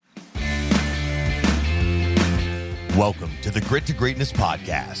Welcome to the Grit to Greatness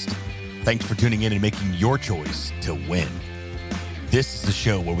podcast. Thanks for tuning in and making your choice to win. This is the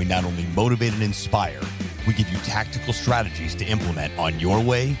show where we not only motivate and inspire, we give you tactical strategies to implement on your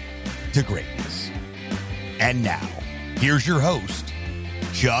way to greatness. And now, here's your host,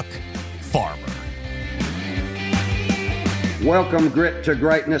 Chuck Farmer. Welcome, Grit to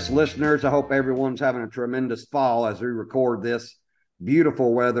Greatness listeners. I hope everyone's having a tremendous fall as we record this.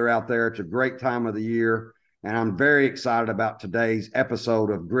 Beautiful weather out there. It's a great time of the year. And I'm very excited about today's episode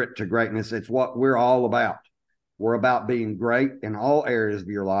of Grit to Greatness. It's what we're all about. We're about being great in all areas of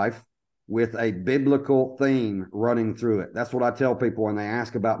your life with a biblical theme running through it. That's what I tell people when they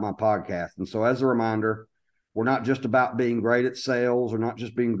ask about my podcast. And so as a reminder, we're not just about being great at sales or not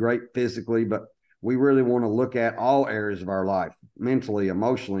just being great physically, but we really want to look at all areas of our life, mentally,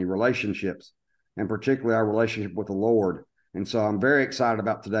 emotionally, relationships, and particularly our relationship with the Lord. And so I'm very excited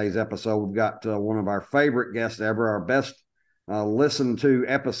about today's episode. We've got one of our favorite guests ever. Our best listened to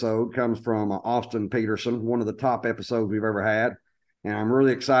episode comes from Austin Peterson, one of the top episodes we've ever had. And I'm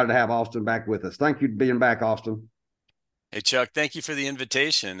really excited to have Austin back with us. Thank you for being back, Austin. Hey, Chuck, thank you for the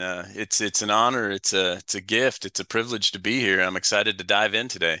invitation. It's an honor. It's a gift. It's a privilege to be here. I'm excited to dive in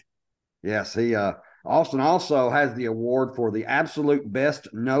today. Yes, Austin also has the award for the absolute best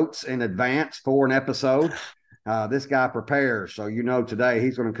notes in advance for an episode. This guy prepares. So, today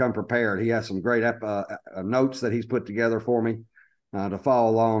he's going to come prepared. He has some great notes that he's put together for me to follow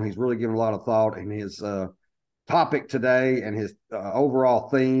along. He's really given a lot of thought, and his topic today and his overall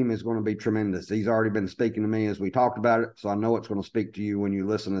theme is going to be tremendous. He's already been speaking to me as we talked about it. So I know it's going to speak to you when you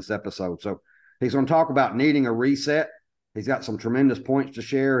listen to this episode. So he's going to talk about needing a reset. He's got some tremendous points to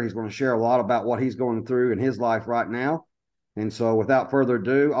share. He's going to share a lot about what he's going through in his life right now. And so without further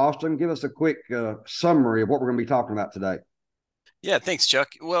ado, Austin, give us a quick summary of what we're going to be talking about today. Yeah, thanks,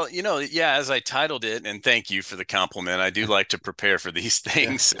 Chuck. Well, as I titled it, and thank you for the compliment. I do like to prepare for these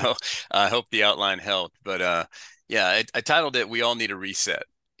things, so I hope the outline helped. But I titled it, "We All Need a Reset."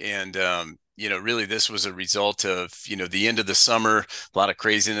 And, really this was a result of, the end of the summer, a lot of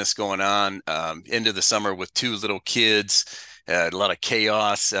craziness going on, end of the summer with two little kids. A lot of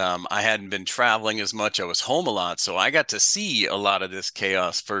chaos. I hadn't been traveling as much. I was home a lot. So I got to see a lot of this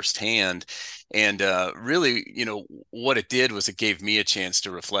chaos firsthand. And really, what it did was it gave me a chance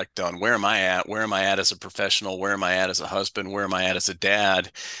to reflect on where am I at? Where am I at as a professional? Where am I at as a husband? Where am I at as a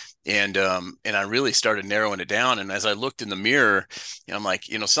dad? And I really started narrowing it down. And as I looked in the mirror, I'm like,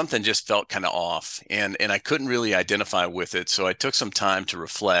 something just felt kind of off, and I couldn't really identify with it. So I took some time to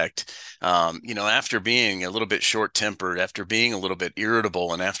reflect, after being a little bit short-tempered, after being a little bit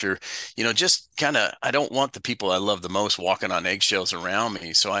irritable, and after, just kind of, I don't want the people I love the most walking on eggshells around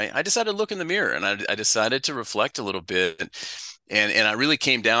me. So I decided to look in the mirror, and I decided to reflect a little bit. And I really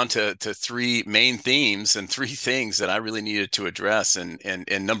came down to three main themes and three things that I really needed to address. And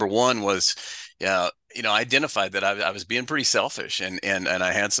number one was, I identified that I was being pretty selfish, and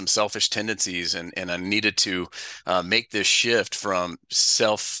I had some selfish tendencies, and I needed to make this shift from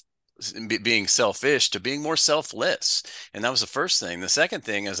being selfish to being more selfless. And that was the first thing. The second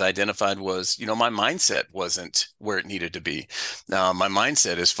thing, as I identified, was, my mindset wasn't where it needed to be. Now, my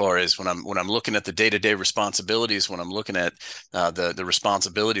mindset, as far as when I'm looking at the day-to-day responsibilities, when I'm looking at the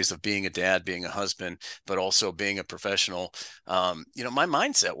responsibilities of being a dad, being a husband, but also being a professional, my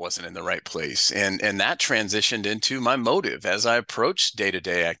mindset wasn't in the right place. And that transitioned into my motive. As I approached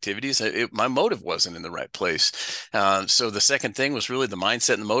day-to-day activities, my motive wasn't in the right place. So the second thing was really the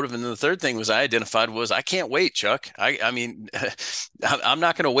mindset and the motive. And the third thing was I identified was I can't wait, Chuck. I mean, I'm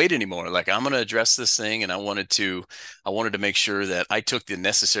not going to wait anymore. Like, I'm going to address this thing. And I wanted to make sure that I took the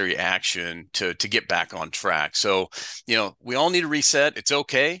necessary action to get back on track. So, we all need a reset. It's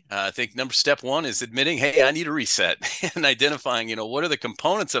okay. I think step one is admitting, hey, I need a reset, and identifying, what are the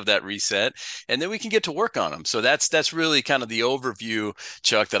components of that reset, and then we can get to work on them. So that's really kind of the overview,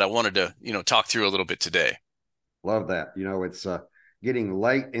 Chuck, that I wanted to, talk through a little bit today. Love that. It's getting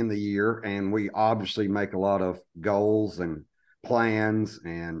late in the year, and we obviously make a lot of goals and plans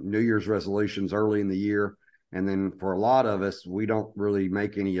and New Year's resolutions early in the year. And then for a lot of us, we don't really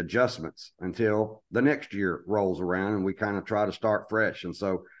make any adjustments until the next year rolls around, and we kind of try to start fresh. And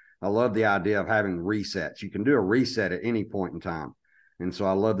so I love the idea of having resets. You can do a reset at any point in time. And so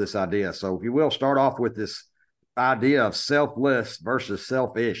I love this idea. So if you will, start off with this idea of selfless versus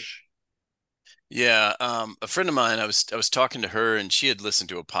selfish. Yeah, a friend of mine, I was talking to her, and she had listened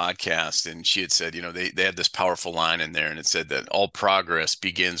to a podcast, and she had said, they had this powerful line in there, and it said that all progress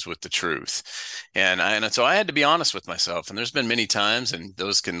begins with the truth. And so I had to be honest with myself. And there's been many times, and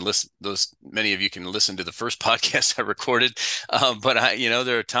those many of you can listen to the first podcast I recorded. But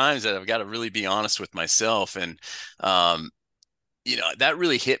there are times that I've got to really be honest with myself. And um, that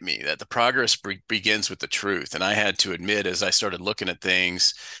really hit me, that the progress begins with the truth. And I had to admit, as I started looking at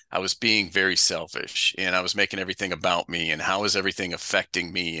things, I was being very selfish, and I was making everything about me and how is everything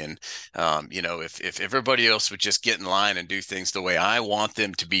affecting me. And, if everybody else would just get in line and do things the way I want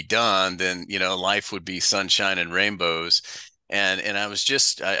them to be done, then, life would be sunshine and rainbows. And I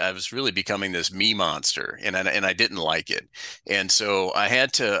was really becoming this me monster, and I didn't like it. And so I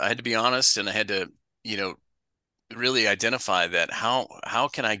had to be honest, and I had to, you know, really identify that how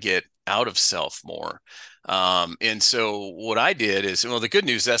can I get out of self more. And so what I did is, well, the good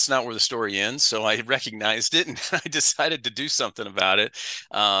news, that's not where the story ends. So I recognized it, and I decided to do something about it.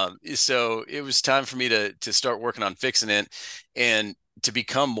 So it was time for me to start working on fixing it, and to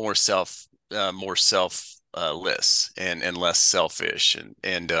become more self less and less selfish.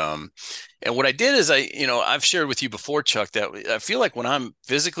 And what I did is I've shared with you before, Chuck, that I feel like when I'm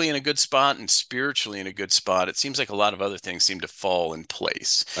physically in a good spot and spiritually in a good spot, it seems like a lot of other things seem to fall in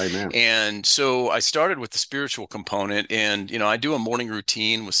place. Amen. And so I started with the spiritual component, and, I do a morning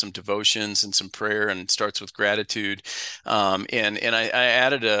routine with some devotions and some prayer, and it starts with gratitude. And I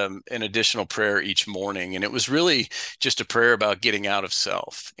added an additional prayer each morning, and it was really just a prayer about getting out of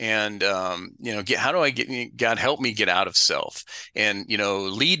self. And, how do I God, help me get out of self, and,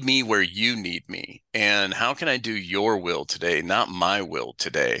 lead me where you need me. And how can I do your will today, not my will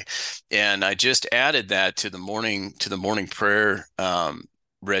today? And I just added that to the morning prayer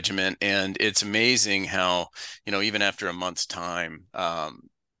regiment. And it's amazing how, even after a month's time,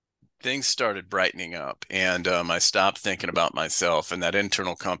 things started brightening up, and I stopped thinking about myself, and that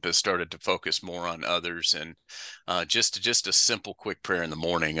internal compass started to focus more on others. And just a simple, quick prayer in the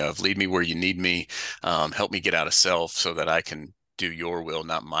morning of lead me where you need me, help me get out of self so that I can do your will,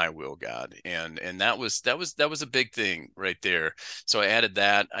 not my will, God. And that was a big thing right there. So I added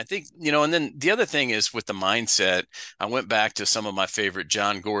that. I think, and then the other thing is with the mindset, I went back to some of my favorite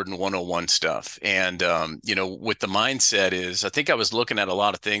John Gordon 101 stuff. And with the mindset is, I think I was looking at a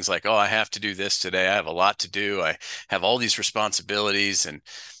lot of things like, oh, I have to do this today. I have a lot to do. I have all these responsibilities, and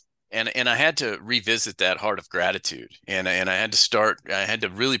I had to revisit that heart of gratitude, and I had to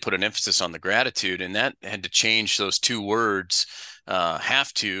really put an emphasis on the gratitude, and that had to change those two words,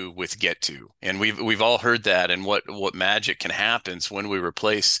 have to with get to. And we've all heard that, and what magic can happen when we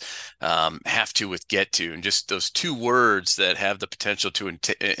replace have to with get to, and just those two words that have the potential to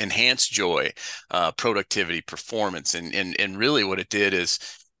enhance joy, productivity, performance. And really what it did is,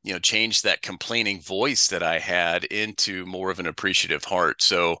 change that complaining voice that I had into more of an appreciative heart.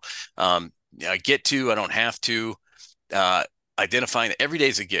 So I get to, I don't have to, uh, identifying that every day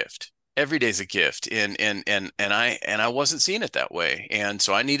is a gift. Every day is a gift. And I wasn't seeing it that way. And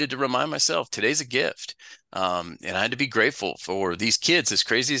so I needed to remind myself today's a gift. And I had to be grateful for these kids, as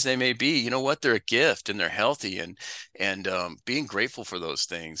crazy as they may be. You know what? They're a gift, and they're healthy, and being grateful for those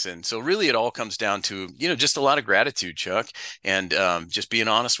things. And so really it all comes down to, just a lot of gratitude, Chuck, and just being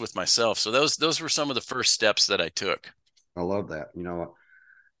honest with myself. So those were some of the first steps that I took. I love that.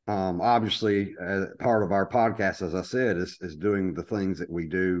 Obviously, part of our podcast, as I said, is doing the things that we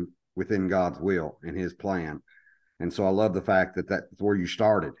do within God's will and His plan. And so I love the fact that that's where you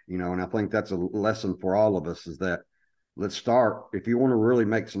started, and I think that's a lesson for all of us, is that let's start. If you want to really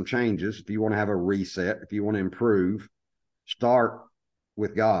make some changes, if you want to have a reset, if you want to improve, start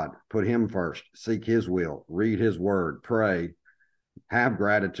with God. Put Him first, seek His will, read His word, pray, have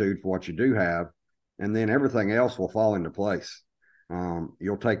gratitude for what you do have, and then everything else will fall into place.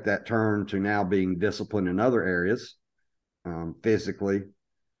 You'll take that turn to now being disciplined in other areas, physically,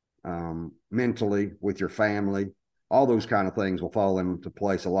 mentally, with your family. All those kind of things will fall into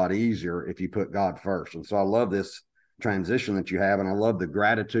place a lot easier if you put God first. And so I love this transition that you have, and I love the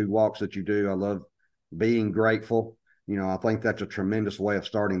gratitude walks that you do. I love being grateful. I think that's a tremendous way of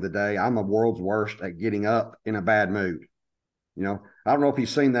starting the day. I'm the world's worst at getting up in a bad mood. I don't know if you've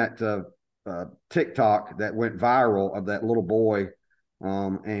seen that TikTok that went viral of that little boy,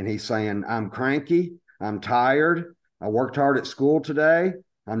 and he's saying, I'm cranky, I'm tired, I worked hard at school today,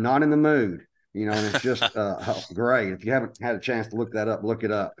 I'm not in the mood. And it's just great. If you haven't had a chance to look that up, look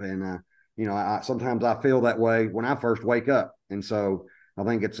it up. And sometimes I feel that way when I first wake up, and so I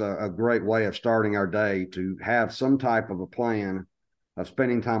think it's a great way of starting our day, to have some type of a plan of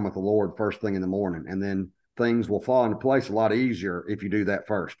spending time with the Lord first thing in the morning, and then things will fall into place a lot easier if you do that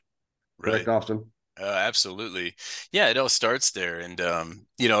first. Correct, Right. Austin? Absolutely. Yeah, it all starts there. And,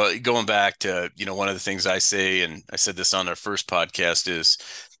 you know, going back to, you know, one of the things I say, and I said this on our first podcast, is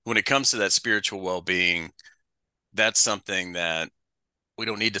when it comes to that spiritual well-being, that's something that we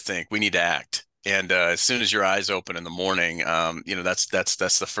don't need to think, we need to act. And as soon as your eyes open in the morning, you know, that's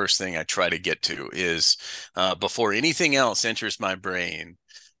the first thing I try to get to is before anything else enters my brain.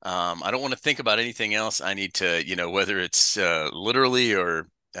 I don't want to think about anything else. I need to, you know, whether it's literally or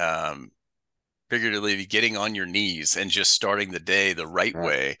um, figuratively, getting on your knees and just starting the day the right Right.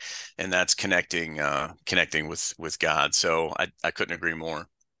 way, and that's connecting with God. So I couldn't agree more.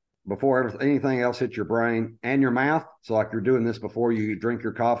 Before anything else hits your brain and your mouth. So, like you're doing this before you drink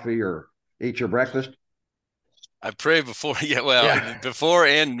your coffee or eat your breakfast. I pray before, yeah, well, Yeah. before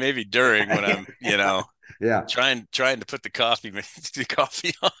and maybe during when I'm, you know, Yeah. trying to put the coffee the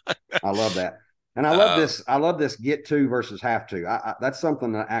coffee on. I love that. And I love Uh, this. I love this get to versus have to. That's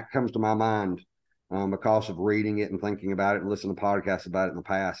something that comes to my mind because of reading it and thinking about it and listening to podcasts about it in the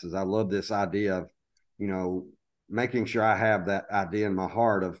past. Is I love this idea of, you know, making sure I have that idea in my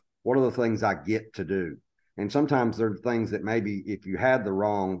heart of what are the things I get to do. And sometimes there are things that maybe if you had the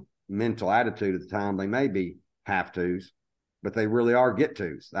wrong mental attitude at the time, they may be have tos, but they really are get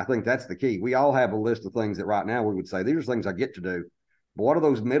tos. I think that's the key. We all have a list of things that right now we would say these are things I get to do, but what are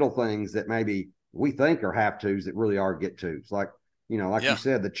those middle things that maybe we think are have tos that really are get tos? Like, you know, like you yeah.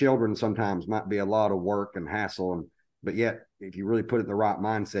 said, the children sometimes might be a lot of work and hassle, and but yet if you really put it in the right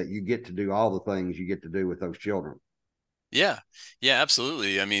mindset, you get to do all the things you get to do with those children. Yeah. Yeah,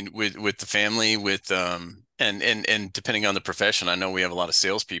 absolutely. I mean, with the family, with and depending on the profession, I know we have a lot of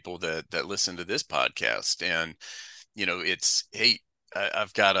salespeople that listen to this podcast, and you know, it's hey,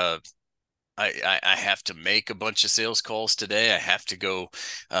 I've got a I have to make a bunch of sales calls today. I have to go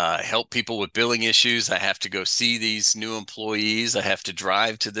help people with billing issues. I have to go see these new employees. I have to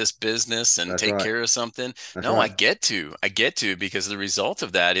drive to this business and That's take right. care of something. That's No, right. I get to, because the result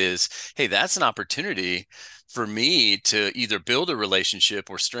of that is, hey, that's an opportunity for me to either build a relationship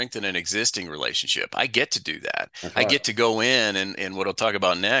or strengthen an existing relationship. I get to do that. That's I right. get to go in, and what I'll talk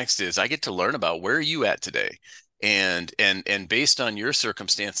about next is I get to learn about where are you at today, and based on your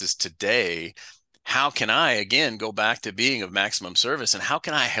circumstances today, how can I again go back to being of maximum service, and how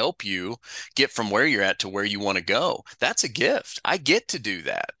can I help you get from where you're at to where you want to go? That's a gift. I get to do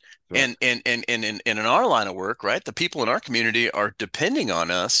that. That's right. And in our line of work, right, the people in our community are depending on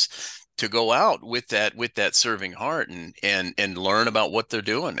us to go out with that serving heart, and learn about what they're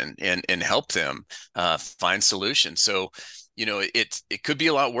doing, and help them find solutions. So, you know, it could be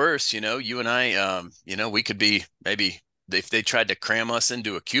a lot worse. You know, you and I, you know, we could be maybe, if they tried to cram us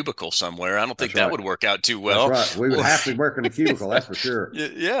into a cubicle somewhere, I don't think That's that right. would work out too That's well. right. We would have to work in a cubicle. That's for sure.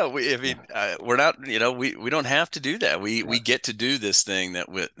 Yeah, I Yeah. mean, we're not, you know, we don't have to do that. We Right. get to do this thing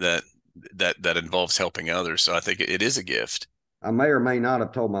that involves helping others. So I think it is a gift. I may or may not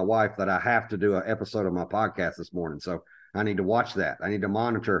have told my wife that I have to do an episode of my podcast this morning, so I need to watch that. I need to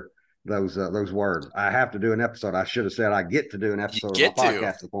monitor those words. I have to do an episode. I should have said I get to do an You episode of my get to,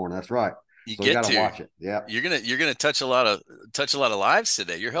 podcast this morning. That's right. you So we get got to to. watch it. Yeah, You're gonna touch a lot of lives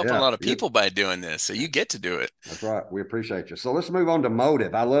today. You're helping a yeah. lot of people by doing this, so you get to do it. That's right. We appreciate you. So let's move on to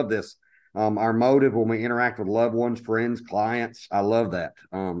motive. I love this. Our motive when we interact with loved ones, friends, clients. I love that.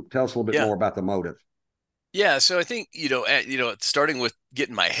 Tell us a little bit Yeah. more about the motive. Yeah, so I think, starting with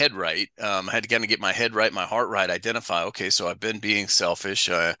getting my head right, I had to kind of get my head right, my heart right, identify, okay, so I've been being selfish.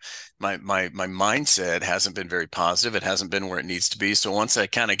 My mindset hasn't been very positive. It hasn't been where it needs to be. So once I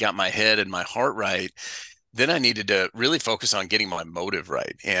kind of got my head and my heart right, then I needed to really focus on getting my motive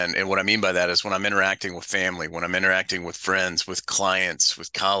right. And what I mean by that is when I'm interacting with family, when I'm interacting with friends, with clients,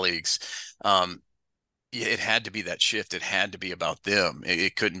 with colleagues, um, it had to be that shift. It had to be about them.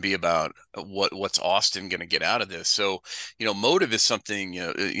 It couldn't be about what's Austin going to get out of this. So, you know, motive is something,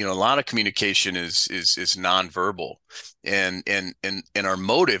 a lot of communication is nonverbal, and our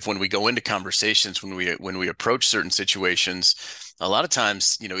motive when we go into conversations, when we approach certain situations, a lot of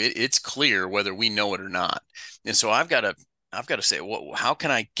times, it's clear whether we know it or not. And so I've got to say, well, how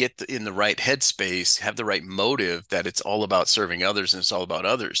can I get in the right headspace, have the right motive that it's all about serving others and it's all about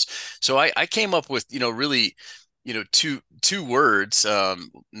others. So I came up with, really, two words.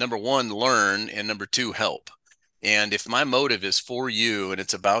 Number one, learn, and number two, help. And if my motive is for you and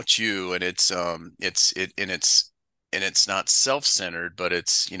it's about you, and it's not self-centered, but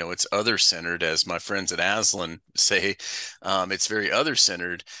it's other-centered, as my friends at Aslan say, it's very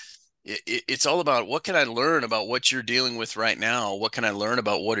other-centered. It's all about, what can I learn about what you're dealing with right now? What can I learn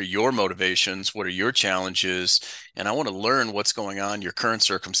about what are your motivations? What are your challenges? And I want to learn what's going on, your current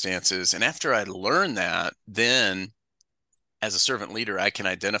circumstances. And after I learn that, then as a servant leader, I can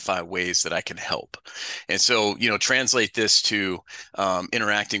identify ways that I can help. And so, translate this to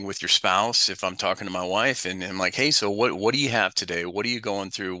interacting with your spouse. If I'm talking to my wife and I'm like, hey, so what do you have today? What are you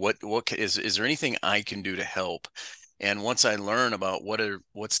going through? Is there anything I can do to help? And once I learn about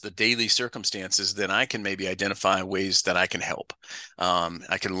what's the daily circumstances, then I can maybe identify ways that I can help.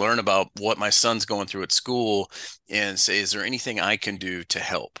 I can learn about what my son's going through at school and say, is there anything I can do to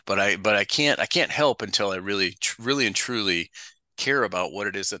help? But I can't help until I really, really and truly care about what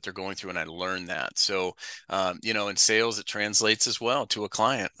it is that they're going through, and I learn that. So, in sales, it translates as well to a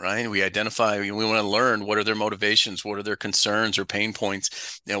client, right? We identify, we want to learn what are their motivations, what are their concerns or pain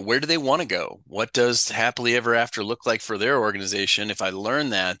points, where do they want to go? What does happily ever after look like for their organization? If I learn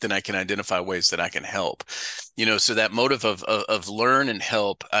that, then I can identify ways that I can help. So that motive of learn and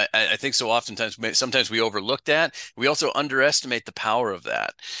help, I think so oftentimes, sometimes we overlook that. We also underestimate the power of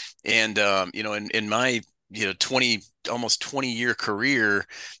that. And, in my, almost 20-year career,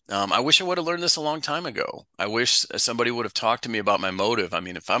 I wish I would have learned this a long time ago. I wish somebody would have talked to me about my motive. I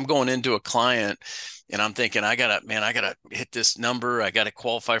mean, if I'm going into a client and I'm thinking, I gotta hit this number, I gotta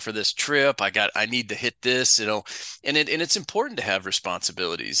qualify for this trip, I need to hit this, and it's important to have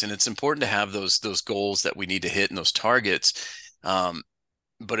responsibilities, and it's important to have those goals that we need to hit and those targets.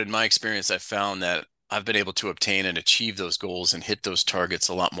 But in my experience, I found that I've been able to obtain and achieve those goals and hit those targets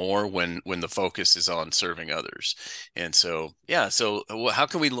a lot more when the focus is on serving others. And so, yeah. So what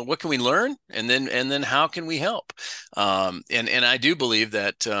can we learn? And then how can we help? And I do believe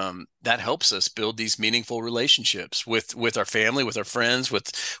that, that helps us build these meaningful relationships with our family, with our friends,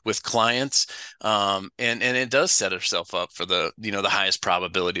 with clients. And it does set ourselves up for the highest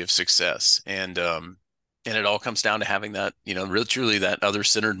probability of success. And it all comes down to having that, really truly that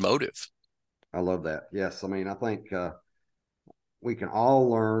other-centered motive. I love that. Yes. I mean, I think we can all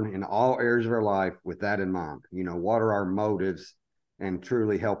learn in all areas of our life with that in mind. What are our motives and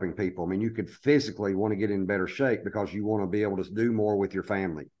truly helping people? I mean, you could physically want to get in better shape because you want to be able to do more with your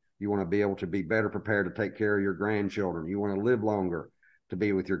family. You want to be able to be better prepared to take care of your grandchildren. You want to live longer to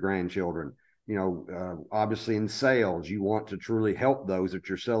be with your grandchildren. Obviously in sales, you want to truly help those that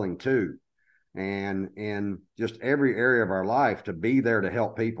you're selling to. And in just every area of our life, to be there to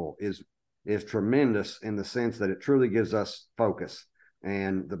help people is tremendous in the sense that it truly gives us focus.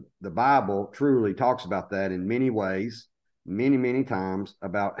 And the Bible truly talks about that in many ways, many, many times,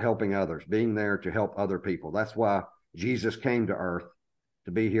 about helping others, being there to help other people. That's why Jesus came to earth,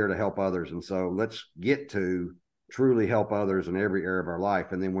 to be here to help others. And so let's get to truly help others in every area of our life.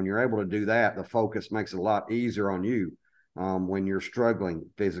 And then when you're able to do that, the focus makes it a lot easier on you when you're struggling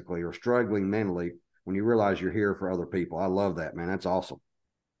physically or struggling mentally, when you realize you're here for other people. I love that, man. That's awesome.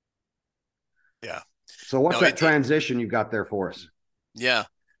 Yeah. So what's that transition you got there for us? Yeah.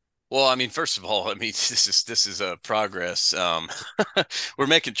 Well, I mean, first of all, I mean, this is a progress. I'm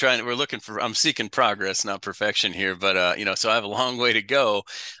seeking progress, not perfection here, but, so I have a long way to go.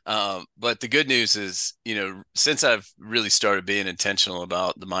 But the good news is, since I've really started being intentional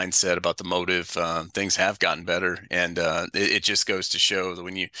about the mindset, about the motive, things have gotten better. And, it just goes to show that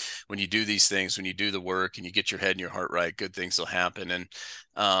when you do these things, when you do the work and you get your head and your heart right, good things will happen. And,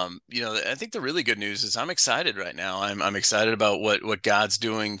 I think the really good news is I'm excited right now. I'm excited about what God's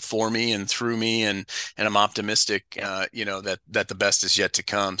doing for me and through me, and I'm optimistic, that the best is yet to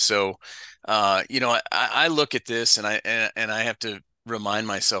come. So, I look at this and I have to remind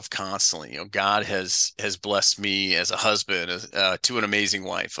myself constantly, God has blessed me as a husband, to an amazing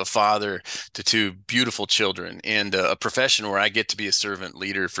wife, a father to two beautiful children, and a profession where I get to be a servant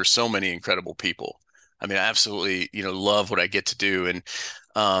leader for so many incredible people. I mean, I absolutely, love what I get to do. And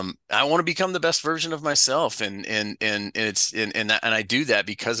I want to become the best version of myself, and I do that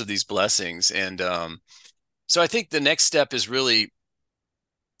because of these blessings. And so I think the next step is really,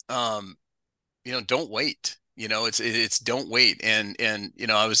 don't wait. It's don't wait. And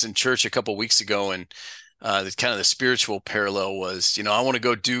I was in church a couple of weeks ago, and the spiritual parallel was, I want to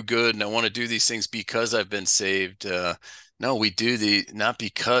go do good, and I want to do these things because I've been saved. No, we do not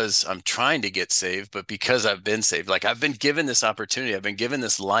because I'm trying to get saved, but because I've been saved. Like, I've been given this opportunity, I've been given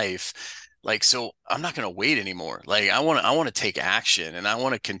this life. Like, so I'm not going to wait anymore. Like, I want to take action, and I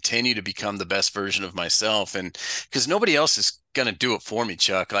want to continue to become the best version of myself. And because nobody else is going to do it for me,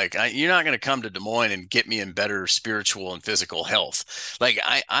 Chuck. Like, you're not going to come to Des Moines and get me in better spiritual and physical health. Like,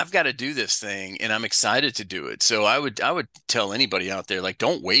 I've got to do this thing, and I'm excited to do it. So I would tell anybody out there, like,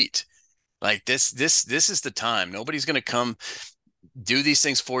 don't wait. Like, this is the time. Nobody's going to come do these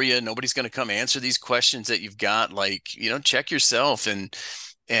things for you. Nobody's going to come answer these questions that you've got. Like, check yourself, and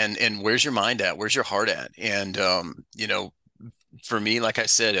where's your mind at? Where's your heart at? And, for me, like I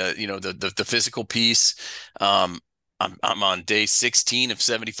said, the physical piece, I'm on day 16 of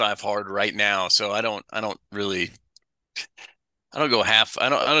 75 hard right now. So I don't go half. I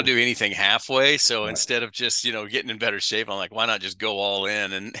don't do anything halfway. So Right. instead of just, getting in better shape, I'm like, why not just go all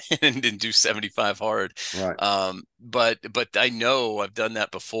in and and do 75 hard? Right. But I know I've done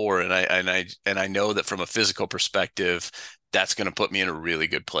that before, and I know that from a physical perspective, that's going to put me in a really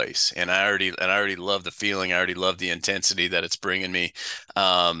good place. And I already love the feeling. I already love the intensity that it's bringing me.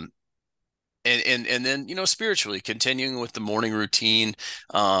 Um, and then, spiritually continuing with the morning routine.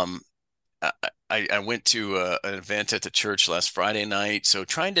 Um, I went to an event at the church last Friday night. So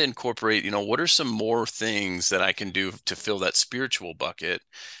trying to incorporate, what are some more things that I can do to fill that spiritual bucket?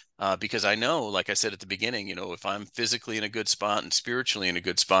 Because I know, like I said at the beginning, if I'm physically in a good spot and spiritually in a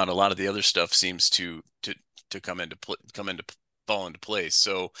good spot, a lot of the other stuff seems to come into fall into place.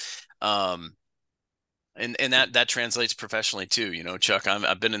 So, um, and that translates professionally too. Chuck,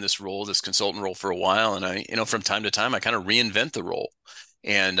 I've been in this role, this consultant role for a while, and from time to time, I kind of reinvent the role.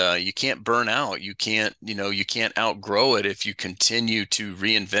 And you can't burn out. You can't outgrow it if you continue to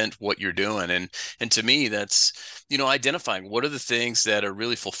reinvent what you're doing. And to me, that's, identifying what are the things that are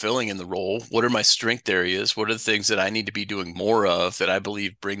really fulfilling in the role. What are my strength areas? What are the things that I need to be doing more of that I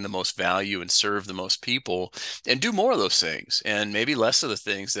believe bring the most value and serve the most people, and do more of those things, and maybe less of the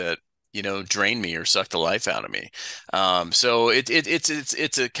things that drain me or suck the life out of me. So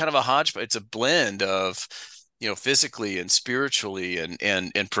it's a kind of a hodgepodge. It's a blend of, physically and spiritually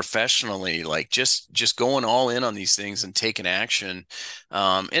and professionally, like just going all in on these things and taking action,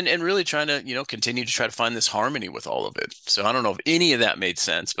 and really trying to, continue to try to find this harmony with all of it. So I don't know if any of that made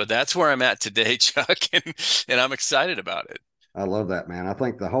sense, but that's where I'm at today, Chuck, and I'm excited about it. I love that, man. I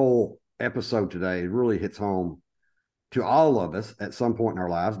think the whole episode today really hits home to all of us at some point in our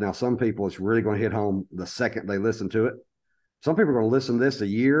lives. Now, some people, it's really going to hit home the second they listen to it. Some people are going to listen to this a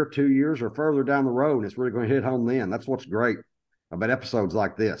year, 2 years, or further down the road, and it's really going to hit home then. That's what's great about episodes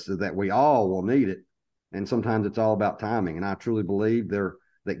like this, is that we all will need it. And sometimes it's all about timing. And I truly believe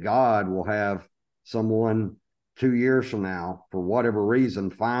that God will have someone 2 years from now, for whatever reason,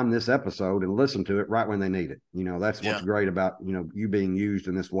 find this episode and listen to it right when they need it. That's what's Yeah. great about, you being used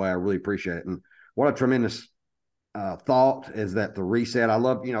in this way. I really appreciate it. And what a tremendous thought is that the reset. I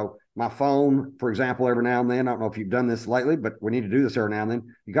love, my phone, for example, every now and then. I don't know if you've done this lately, but we need to do this every now and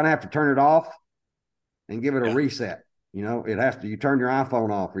then. You're going to have to turn it off and give it a Yeah. reset. It has to, you turn your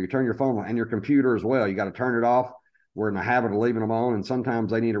iPhone off, or you turn your phone on, and your computer as well. You got to turn it off. We're in the habit of leaving them on, and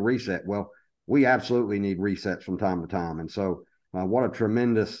sometimes they need a reset. Well, we absolutely need resets from time to time. And so, what a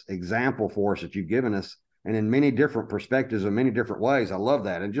tremendous example for us that you've given us, and in many different perspectives and many different ways. I love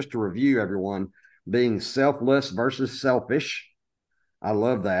that. And just to review, everyone, being selfless versus selfish. I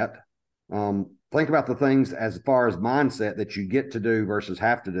love that. Think about the things as far as mindset that you get to do versus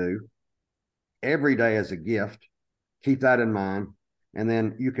have to do. Every day is a gift. Keep that in mind. And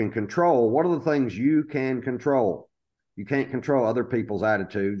then you can control. What are the things you can control? You can't control other people's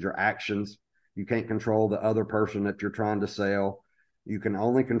attitudes or actions. You can't control the other person that you're trying to sell. You can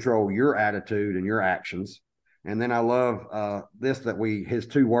only control your attitude and your actions. And then I love this, that his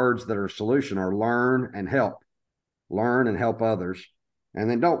two words that are solution are learn and help. Learn and help others. And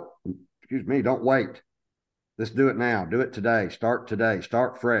then don't wait. Let's do it now. Do it today. Start today.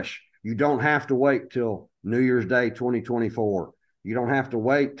 Start fresh. You don't have to wait till New Year's Day 2024. You don't have to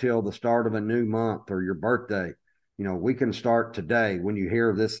wait till the start of a new month or your birthday. We can start today when you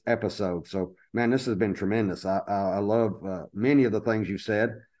hear this episode. So, man, this has been tremendous. I love many of the things you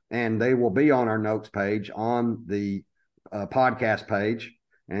said, and they will be on our notes page on the podcast page,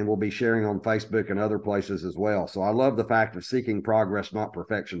 and we'll be sharing on Facebook and other places as well. So I love the fact of seeking progress, not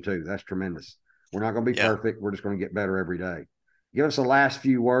perfection, too. That's tremendous. We're not going to be perfect. We're just going to get better every day. Give us the last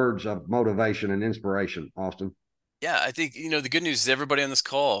few words of motivation and inspiration, Austin. Yeah, I think, the good news is everybody on this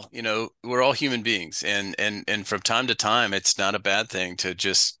call, we're all human beings, and from time to time, it's not a bad thing to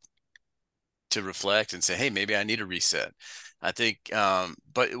just to reflect and say, hey, maybe I need a reset. I think,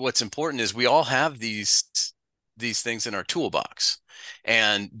 but what's important is we all have these things in our toolbox,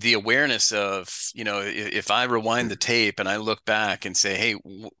 and the awareness of, if I rewind the tape and I look back and say, hey,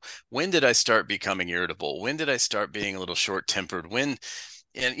 when did I start becoming irritable? When did I start being a little short-tempered?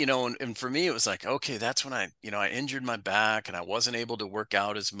 And for me, it was like, okay, that's when I injured my back and I wasn't able to work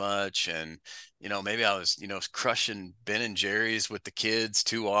out as much. And, maybe I was, crushing Ben and Jerry's with the kids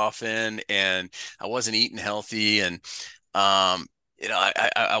too often, and I wasn't eating healthy. And,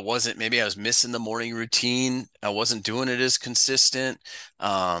 I wasn't, maybe I was missing the morning routine. I wasn't doing it as consistent.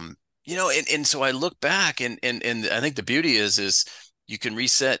 And so I look back, and I think the beauty is you can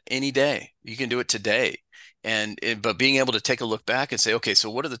reset any day. You can do it today. But being able to take a look back and say, okay, so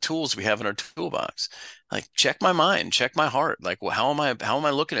what are the tools we have in our toolbox? Like, check my mind, check my heart. Like, well, how am I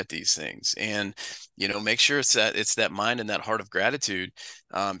looking at these things? And, make sure it's that mind and that heart of gratitude.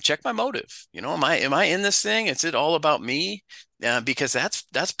 Check my motive. Am I in this thing? Is it all about me? Because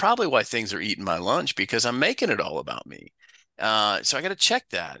that's probably why things are eating my lunch, because I'm making it all about me. So I got to check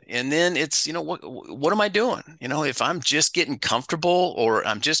that. And then it's, what am I doing? If I'm just getting comfortable or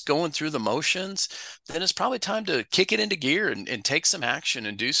I'm just going through the motions, then it's probably time to kick it into gear and take some action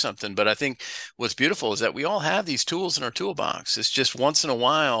and do something. But I think what's beautiful is that we all have these tools in our toolbox. It's just once in a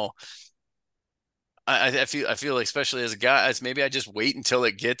while, I feel like, especially as a guy, as maybe I just wait until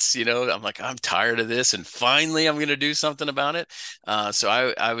it gets, I'm like, I'm tired of this, and finally I'm going to do something about it. So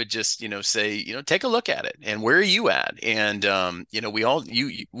I would just, say, take a look at it, and where are you at? And we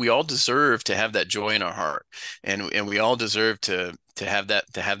all deserve to have that joy in our heart, and we all deserve to have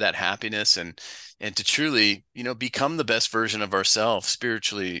that happiness, and to truly, become the best version of ourselves,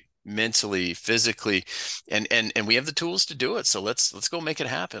 spiritually, mentally, physically, and we have the tools to do it. So let's go make it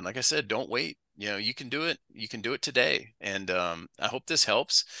happen. Like I said, don't wait. You can do it. You can do it today. And I hope this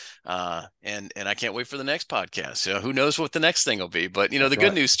helps. And I can't wait for the next podcast. Who knows what the next thing will be? But the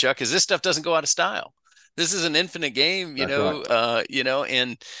good news, Chuck, is this stuff doesn't go out of style. This is an infinite game. And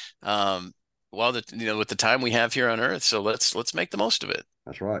while with the time we have here on Earth, so let's make the most of it.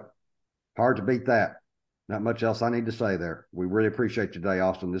 That's right. Hard to beat that. Not much else I need to say there. We really appreciate you today,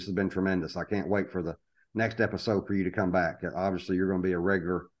 Austin. This has been tremendous. I can't wait for the next episode for you to come back. Obviously, you're going to be a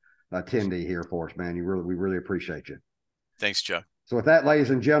regular attendee here for us, man. We really appreciate you. Thanks, Chuck. So with that, ladies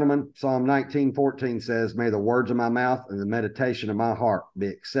and gentlemen, Psalm 19:14 says, "May the words of my mouth and the meditation of my heart be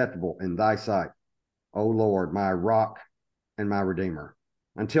acceptable in thy sight, O Lord, my rock and my redeemer."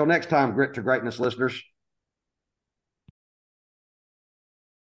 Until next time, Grit to Greatness listeners.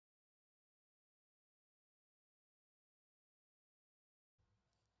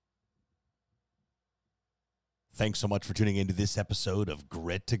 Thanks so much for tuning into this episode of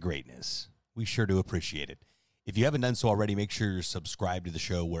Grit to Greatness. We sure do appreciate it. If you haven't done so already, make sure you're subscribed to the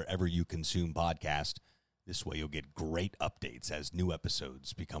show wherever you consume podcasts. This way you'll get great updates as new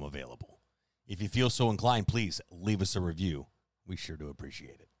episodes become available. If you feel so inclined, please leave us a review. We sure do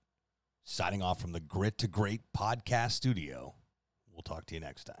appreciate it. Signing off from the Grit to Great podcast studio. We'll talk to you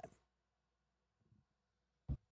next time.